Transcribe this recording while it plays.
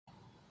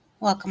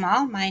Welcome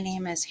all. My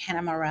name is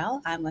Hannah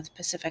Morell. I'm with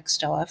Pacific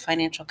Stoa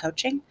Financial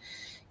Coaching,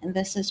 and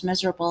this is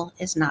Miserable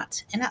is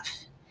Not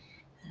Enough.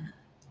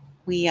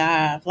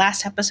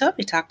 Last episode,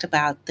 we talked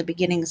about the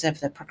beginnings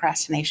of the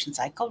procrastination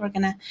cycle. We're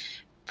going to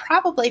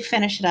probably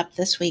finish it up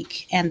this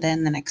week, and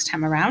then the next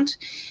time around,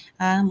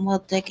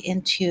 we'll dig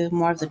into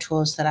more of the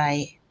tools that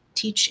I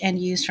teach and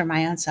use for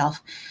my own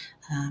self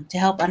to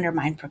help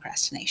undermine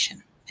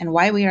procrastination and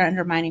why we are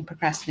undermining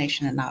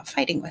procrastination and not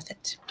fighting with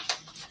it.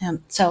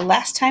 So um,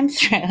 last time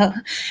through,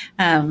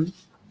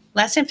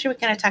 we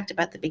kind of talked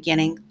about the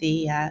beginning,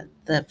 the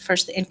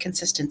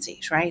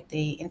inconsistencies, right?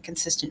 The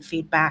inconsistent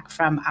feedback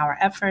from our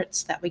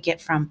efforts that we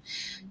get from,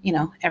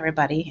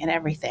 everybody and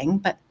everything,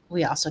 but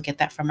we also get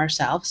that from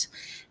ourselves.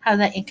 How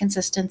that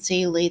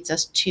inconsistency leads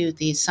us to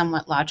the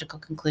somewhat logical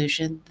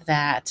conclusion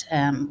that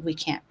we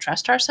can't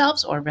trust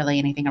ourselves or really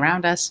anything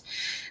around us,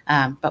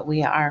 but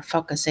we are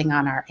focusing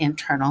on our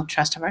internal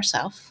trust of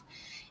ourselves,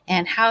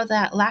 and how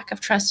that lack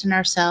of trust in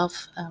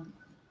ourselves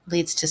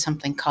leads to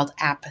something called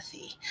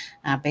apathy.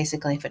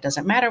 Basically, if it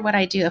doesn't matter what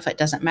I do, if it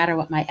doesn't matter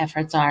what my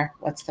efforts are,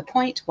 what's the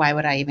point? Why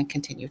would I even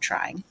continue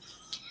trying?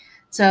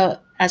 So,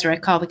 as I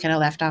recall, we kind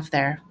of left off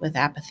there with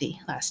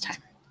apathy last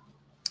time.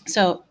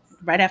 So,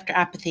 right after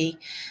apathy,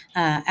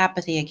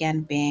 apathy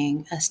again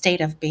being a state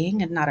of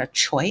being and not a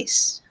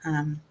choice,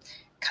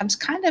 comes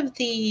kind of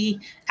the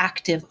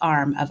active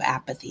arm of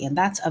apathy, and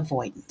that's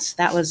avoidance.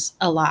 That was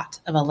a lot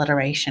of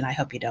alliteration. I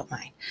hope you don't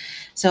mind.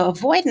 So,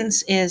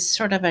 avoidance is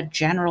sort of a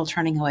general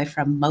turning away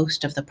from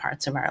most of the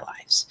parts of our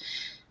lives.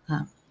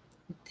 Um,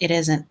 it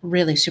isn't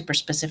really super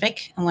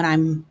specific. And when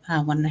I'm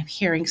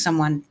hearing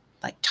someone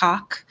like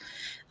talk,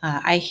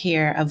 I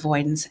hear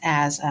avoidance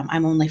as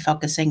I'm only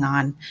focusing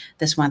on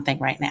this one thing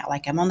right now.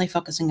 Like I'm only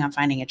focusing on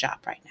finding a job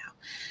right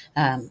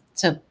now.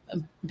 So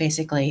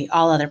basically,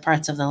 all other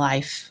parts of the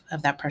life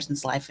of that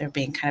person's life are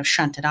being kind of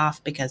shunted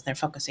off because they're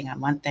focusing on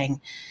one thing,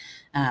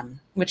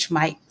 which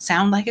might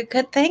sound like a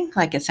good thing.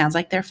 Like it sounds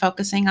like they're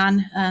focusing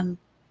on,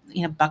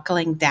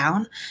 buckling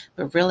down.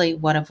 But really,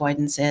 what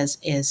avoidance is,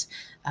 it's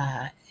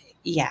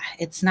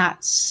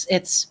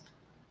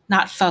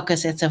not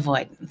focus, it's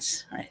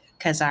avoidance, right?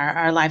 Because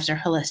our lives are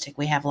holistic.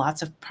 We have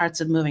lots of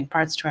moving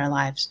parts to our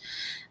lives.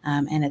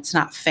 And it's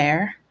not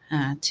fair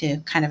to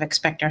kind of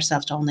expect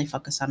ourselves to only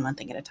focus on one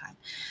thing at a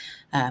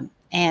time.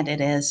 And it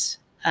is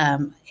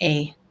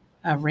a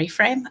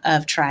reframe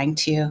of trying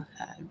to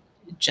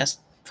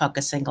just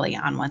focus singly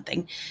on one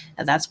thing.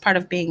 And that's part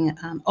of being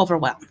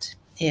overwhelmed,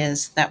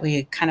 is that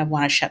we kind of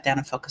want to shut down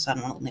and focus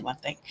on only one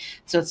thing.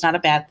 So it's not a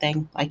bad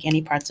thing, like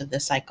any parts of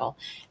this cycle.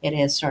 It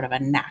is sort of a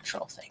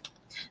natural thing.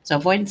 So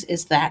avoidance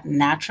is that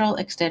natural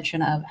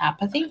extension of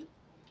apathy.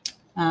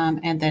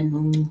 And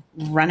then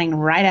running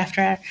right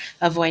after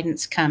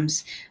avoidance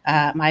comes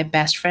my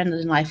best friend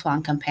and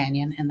lifelong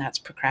companion, and that's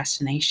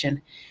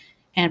procrastination.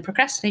 And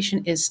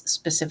procrastination is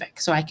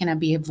specific. So I can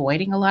be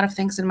avoiding a lot of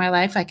things in my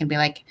life. I can be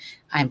like,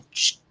 I'm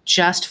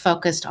just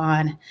focused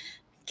on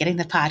getting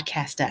the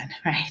podcast done,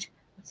 right?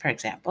 For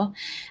example.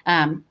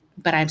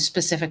 But I'm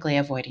specifically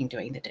avoiding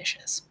doing the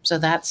dishes. So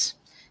that's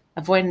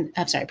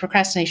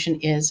procrastination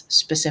is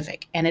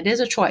specific, and it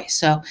is a choice.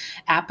 So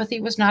apathy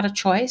was not a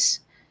choice.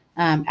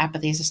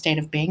 Apathy is a state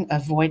of being.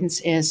 Avoidance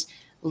is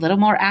a little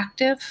more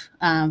active,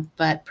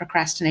 but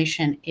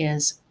procrastination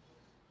is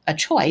a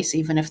choice,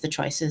 even if the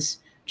choice is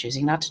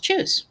choosing not to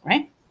choose,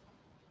 right?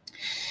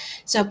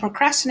 So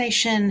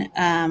procrastination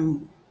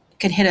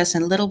can hit us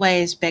in little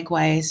ways, big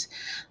ways,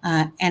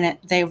 and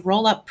they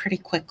roll up pretty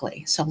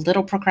quickly. So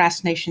little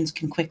procrastinations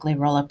can quickly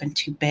roll up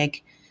into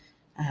big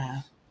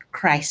uh,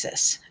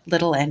 crisis,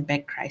 little and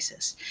big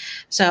crisis.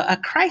 So a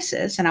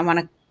crisis, and I want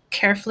to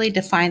carefully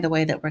define the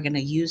way that we're going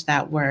to use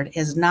that word,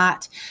 is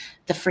not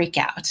the freak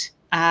out.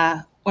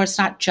 Or it's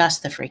not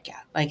just the freak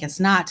out. Like it's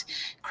not,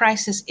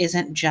 crisis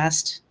isn't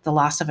just the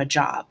loss of a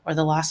job or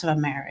the loss of a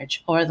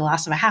marriage or the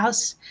loss of a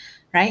house,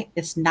 right?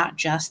 It's not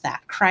just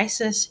that.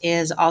 Crisis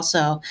is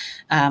also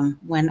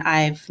when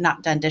I've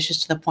not done dishes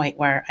to the point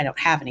where I don't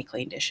have any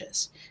clean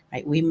dishes,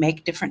 right? We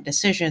make different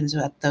decisions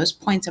at those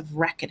points of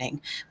reckoning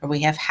where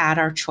we have had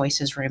our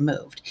choices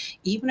removed.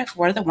 Even if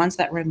we're the ones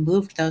that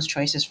removed those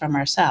choices from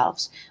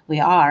ourselves, we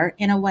are,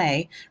 in a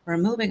way,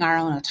 removing our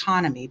own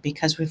autonomy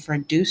because we've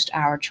reduced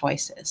our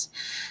choices.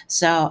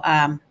 So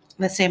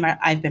let's say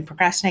I've been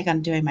procrastinating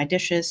on doing my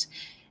dishes,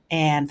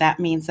 and that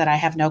means that I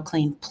have no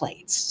clean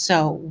plates.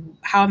 So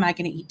how am I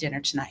going to eat dinner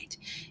tonight?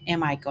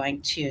 Am I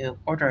going to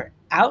order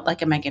out?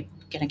 Like, am I going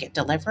to get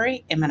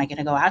delivery? Am I going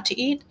to go out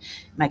to eat?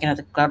 Am I going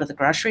to go to the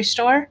grocery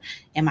store?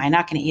 Am I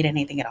not going to eat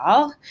anything at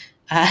all?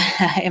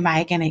 Am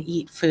I going to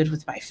eat food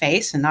with my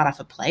face and not off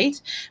a plate?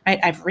 Right?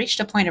 I've reached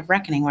a point of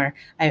reckoning where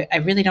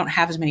I really don't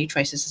have as many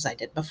choices as I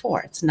did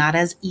before. It's not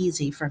as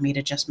easy for me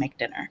to just make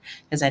dinner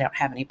because I don't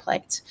have any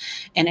plates.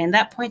 And in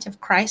that point of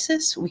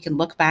crisis, we can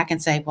look back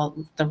and say, well,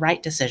 the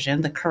right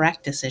decision, the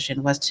correct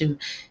decision was to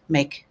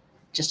make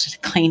just to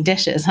clean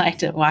dishes, like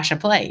to wash a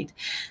plate.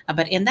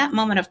 But in that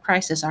moment of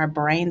crisis, our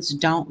brains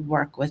don't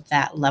work with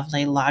that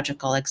lovely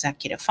logical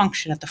executive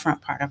function at the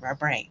front part of our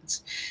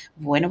brains.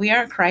 When we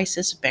are in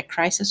crisis, big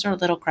crisis or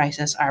little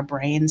crisis, our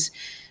brains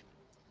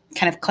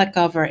kind of click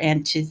over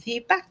into the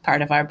back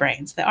part of our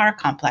brains, the R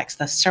complex,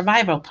 the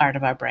survival part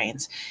of our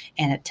brains.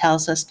 And it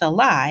tells us the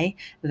lie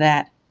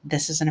that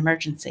this is an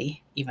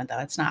emergency, even though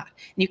it's not.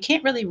 And you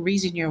can't really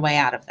reason your way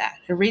out of that.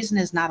 A reason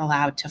is not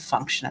allowed to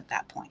function at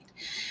that point.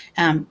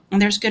 And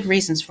there's good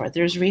reasons for it.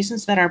 There's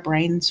reasons that our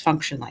brains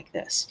function like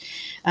this.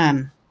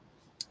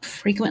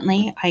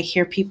 Frequently, I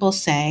hear people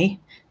say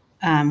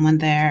when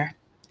they're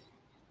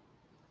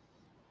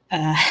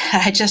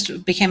I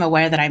just became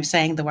aware that I'm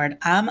saying the word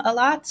a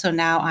lot. So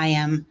now I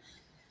am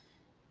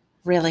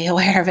really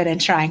aware of it and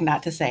trying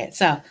not to say it.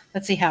 So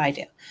let's see how I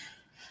do.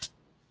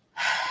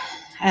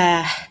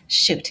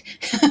 Shoot.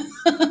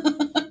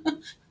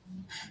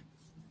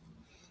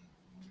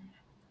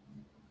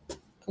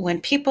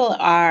 When people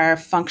are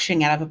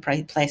functioning out of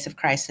a place of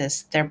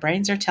crisis, their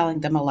brains are telling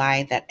them a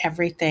lie that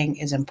everything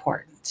is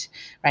important,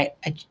 right?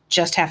 I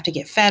just have to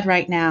get fed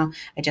right now.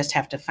 I just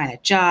have to find a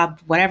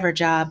job, whatever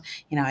job,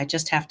 I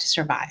just have to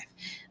survive.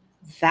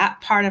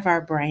 That part of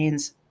our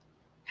brains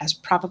has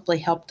probably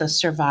helped us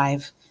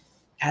survive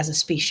as a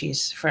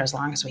species for as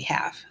long as we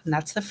have. And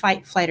that's the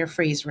fight, flight, or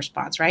freeze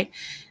response, right?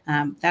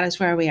 That is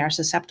where we are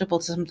susceptible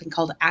to something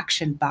called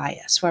action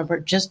bias, where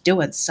we're just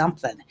doing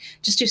something.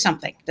 Just do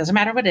something. Doesn't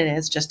matter what it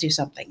is, just do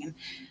something. And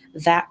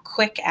that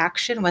quick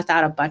action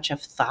without a bunch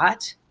of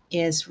thought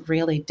is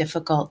really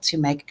difficult to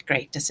make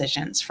great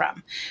decisions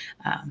from.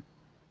 I'm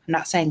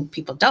not saying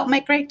people don't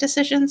make great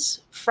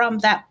decisions from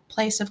that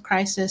place of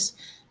crisis.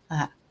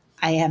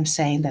 I am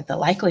saying that the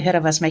likelihood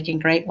of us making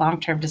great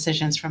long-term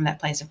decisions from that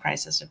place of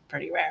crisis are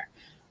pretty rare.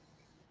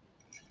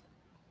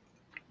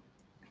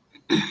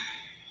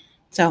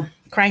 So,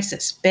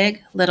 crisis,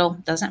 big, little,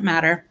 doesn't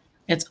matter.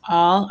 It's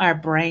all our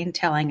brain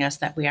telling us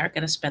that we are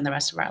going to spend the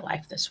rest of our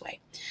life this way.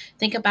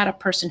 Think about a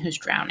person who's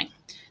drowning.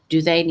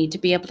 Do they need to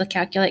be able to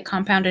calculate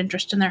compound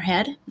interest in their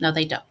head? No,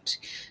 they don't.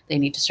 They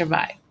need to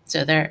survive.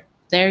 So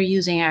they're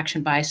using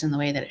action bias in the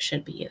way that it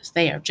should be used.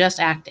 They are just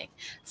acting,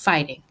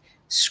 fighting,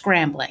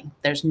 scrambling.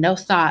 There's no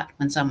thought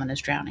when someone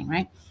is drowning,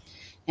 right?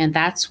 And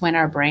that's when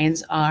our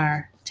brains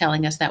are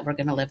telling us that we're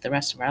going to live the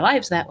rest of our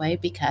lives that way,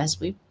 because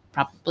we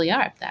probably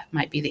are. That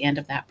might be the end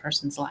of that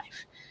person's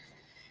life.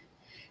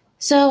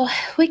 So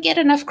we get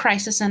enough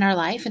crisis in our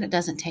life, and it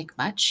doesn't take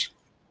much.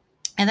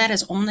 And that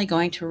is only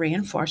going to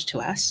reinforce to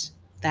us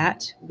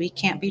that we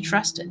can't be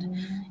trusted.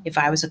 If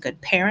I was a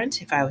good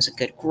parent, if I was a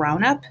good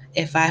grown up,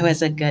 if I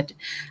was a good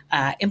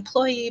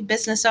employee,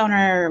 business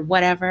owner,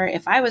 whatever,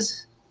 if I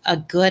was a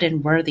good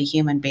and worthy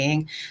human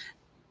being,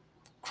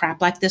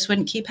 crap like this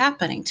wouldn't keep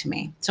happening to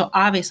me. So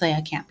obviously I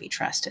can't be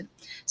trusted.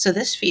 So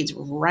this feeds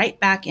right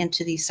back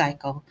into the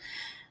cycle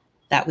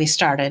that we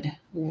started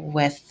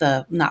with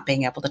the not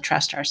being able to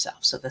trust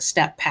ourselves. So the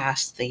step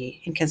past the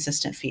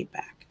inconsistent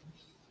feedback.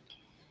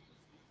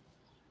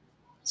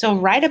 So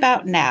right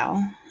about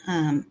now,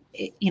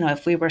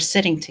 if we were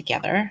sitting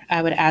together,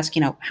 I would ask,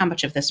 how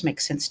much of this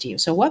makes sense to you?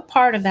 So what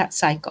part of that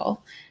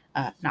cycle,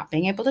 not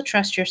being able to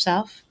trust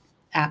yourself,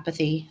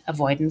 apathy,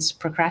 avoidance,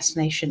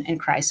 procrastination, and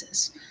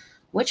crisis,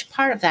 which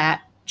part of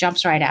that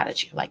jumps right out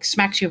at you, like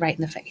smacks you right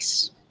in the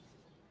face?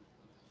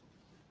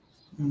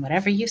 And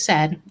whatever you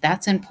said,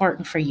 that's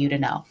important for you to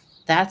know.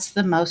 That's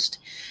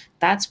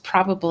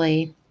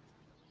probably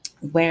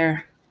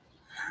where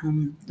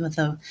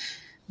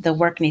the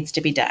work needs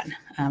to be done.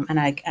 And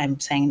I'm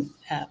saying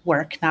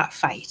work, not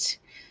fight.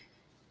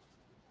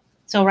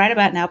 So right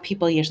about now,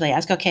 people usually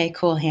ask, okay,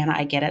 cool, Hannah,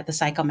 I get it. The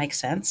cycle makes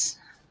sense.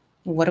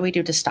 What do we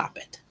do to stop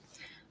it?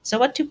 So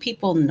what do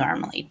people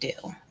normally do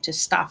to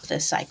stop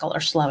this cycle or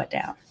slow it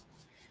down?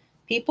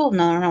 People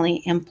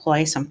normally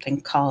employ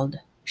something called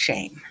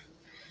shame.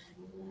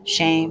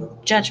 Shame,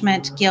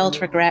 judgment,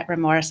 guilt, regret,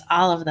 remorse,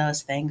 all of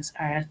those things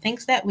are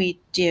things that we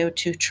do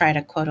to try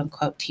to quote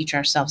unquote teach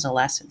ourselves a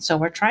lesson. So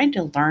we're trying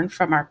to learn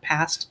from our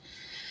past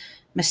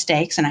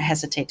mistakes, and I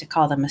hesitate to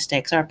call them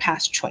mistakes, our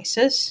past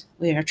choices.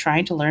 We are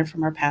trying to learn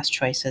from our past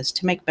choices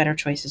to make better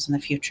choices in the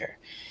future.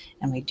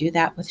 And we do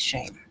that with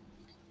shame.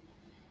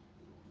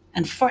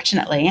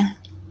 Unfortunately,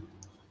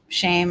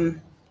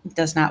 shame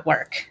does not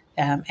work,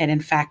 and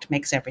in fact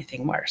makes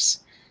everything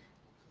worse.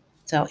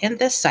 So in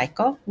this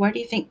cycle, where do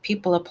you think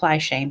people apply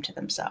shame to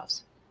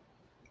themselves?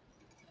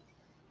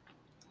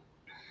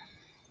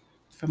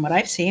 From what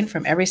I've seen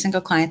from every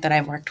single client that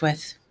I've worked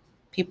with,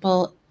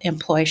 people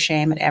employ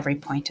shame at every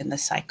point in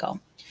this cycle.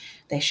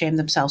 They shame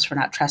themselves for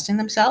not trusting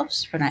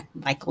themselves, for not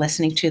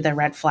listening to the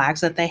red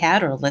flags that they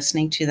had or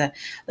listening to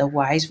the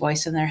wise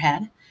voice in their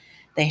head.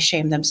 They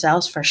shame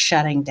themselves for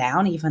shutting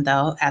down, even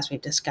though, as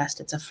we've discussed,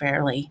 it's a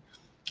fairly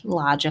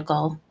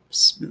logical,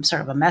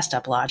 sort of a messed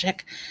up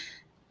logic.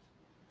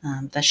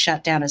 The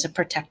shutdown is a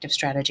protective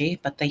strategy,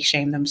 but they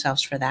shame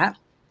themselves for that.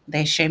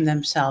 They shame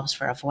themselves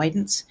for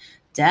avoidance.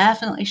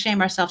 definitely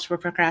shame ourselves for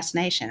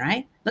procrastination,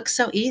 right? Looks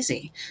so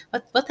easy.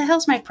 What the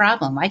hell's my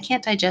problem? Why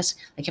can't I just,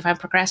 like, if I'm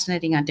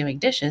procrastinating on doing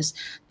dishes,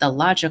 the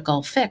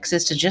logical fix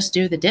is to just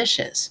do the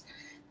dishes.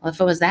 Well, if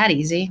it was that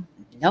easy,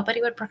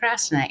 nobody would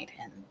procrastinate,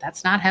 and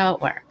that's not how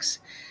it works.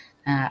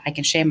 I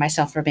can shame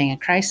myself for being in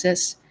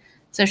crisis.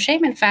 So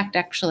shame, in fact,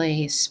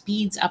 actually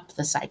speeds up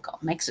the cycle,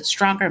 makes it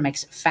stronger,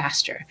 makes it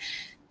faster.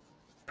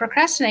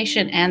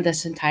 Procrastination and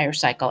this entire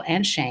cycle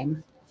and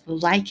shame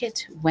like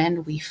it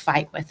when we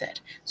fight with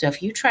it. So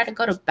if you try to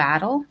go to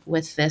battle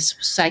with this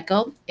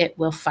cycle, it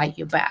will fight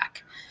you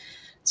back.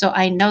 So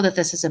I know that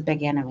this is a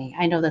big enemy.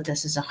 I know that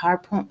this is a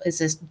hard point, is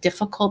this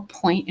difficult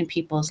point in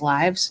people's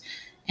lives,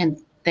 and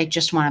they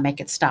just want to make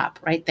it stop,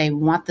 right? They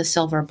want the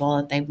silver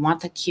bullet, they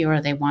want the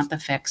cure, they want the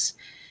fix,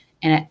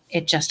 and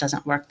it just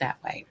doesn't work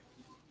that way.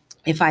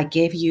 If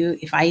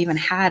I even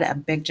had a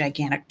big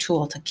gigantic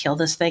tool to kill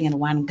this thing in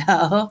one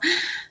go,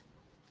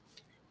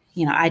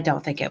 I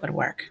don't think it would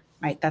work,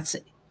 right?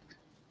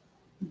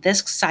 This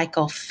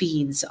cycle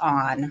feeds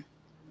on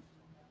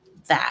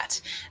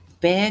that.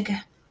 Big,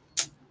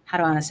 how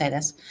do I want to say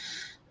this?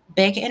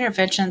 Big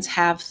interventions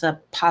have the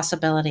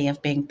possibility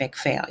of being big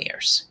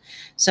failures.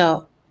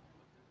 So,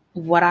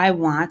 what I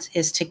want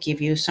is to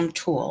give you some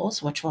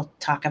tools, which we'll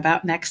talk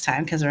about next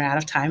time because we're out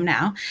of time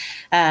now.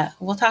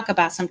 We'll talk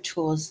about some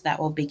tools that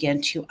will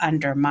begin to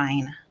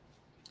undermine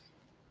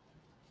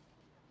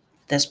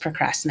this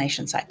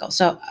procrastination cycle.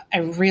 So I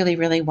really,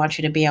 really want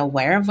you to be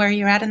aware of where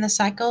you're at in the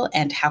cycle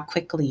and how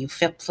quickly you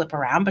flip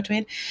around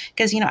between.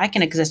 Because, I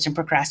can exist in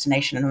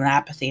procrastination and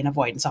apathy and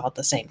avoidance all at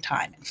the same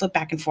time and flip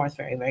back and forth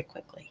very, very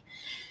quickly.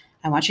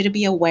 I want you to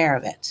be aware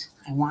of it.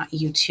 I want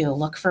you to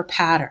look for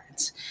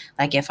patterns.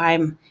 Like if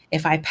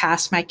I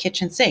pass my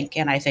kitchen sink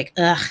and I think,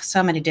 ugh,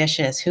 so many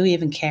dishes, who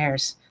even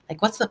cares?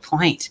 Like, what's the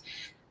point?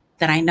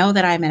 Then I know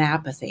that I'm in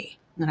apathy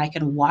and I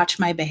can watch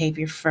my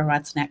behavior for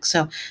what's next.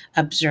 So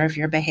observe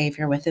your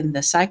behavior within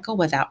the cycle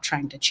without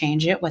trying to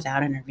change it,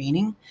 without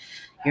intervening.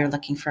 You're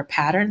looking for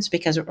patterns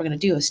because what we're going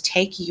to do is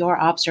take your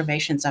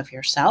observations of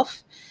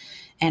yourself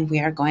and we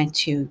are going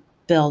to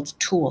build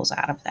tools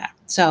out of that.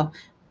 So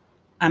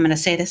I'm going to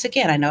say this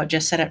again. I know I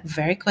just said it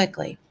very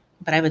quickly,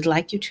 but I would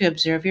like you to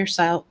observe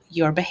yourself,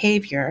 your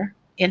behavior,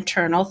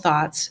 internal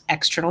thoughts,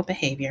 external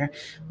behavior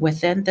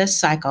within this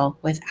cycle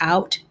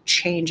without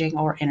changing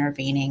or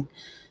intervening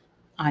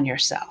on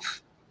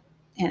yourself.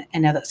 And I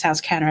know that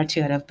sounds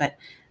counterintuitive,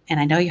 and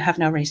I know you have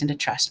no reason to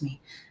trust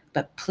me,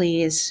 but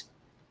please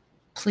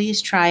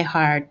try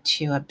hard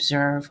to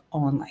observe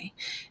only.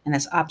 And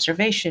this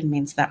observation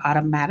means that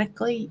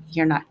automatically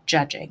you're not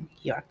judging.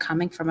 You're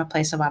coming from a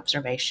place of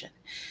observation.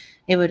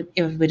 It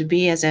would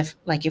be as if,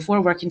 like, if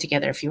we're working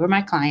together, if you were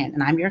my client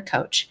and I'm your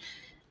coach,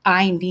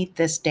 I need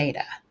this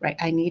data, right?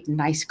 I need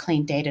nice,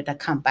 clean data to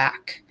come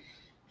back.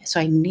 So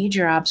I need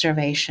your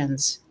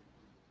observations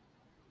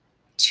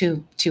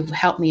to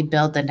help me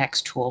build the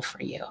next tool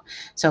for you.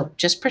 So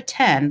just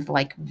pretend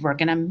like we're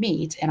going to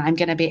meet and I'm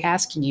going to be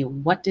asking you,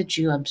 what did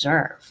you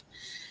observe?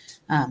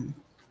 Um,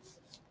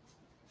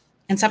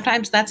 and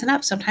sometimes that's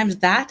enough. Sometimes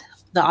the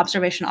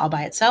observation all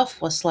by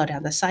itself will slow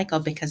down the cycle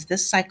because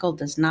this cycle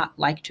does not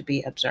like to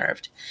be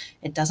observed.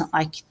 It doesn't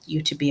like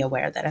you to be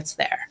aware that it's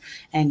there.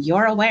 And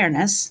your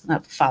awareness,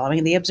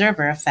 following the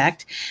observer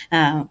effect,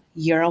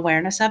 your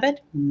awareness of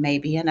it may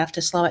be enough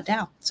to slow it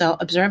down. So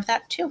observe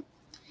that too.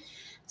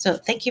 So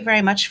thank you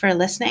very much for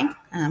listening.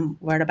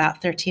 We're at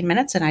about 13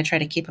 minutes and I try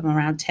to keep them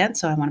around 10,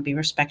 so I want to be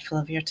respectful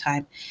of your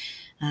time.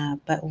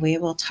 But we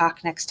will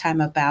talk next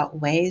time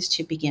about ways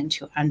to begin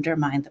to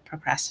undermine the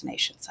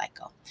procrastination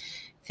cycle.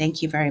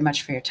 Thank you very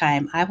much for your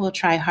time. I will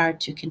try hard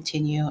to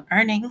continue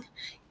earning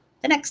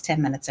the next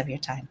 10 minutes of your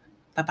time.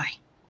 Bye-bye.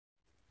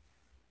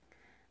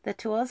 The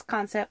tools,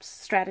 concepts,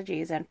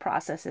 strategies, and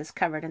processes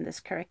covered in this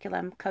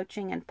curriculum,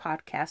 coaching, and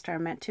podcast are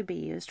meant to be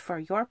used for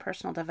your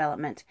personal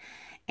development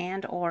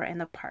and or in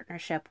the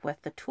partnership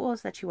with the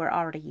tools that you are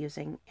already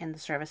using in the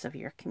service of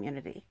your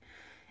community.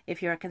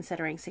 If you are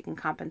considering seeking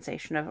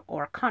compensation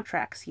or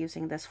contracts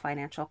using this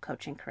financial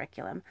coaching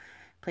curriculum,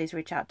 please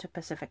reach out to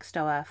Pacific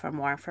Stoa for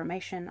more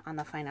information on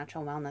the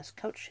Financial Wellness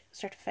Coach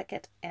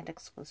Certificate and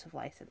exclusive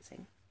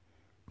licensing.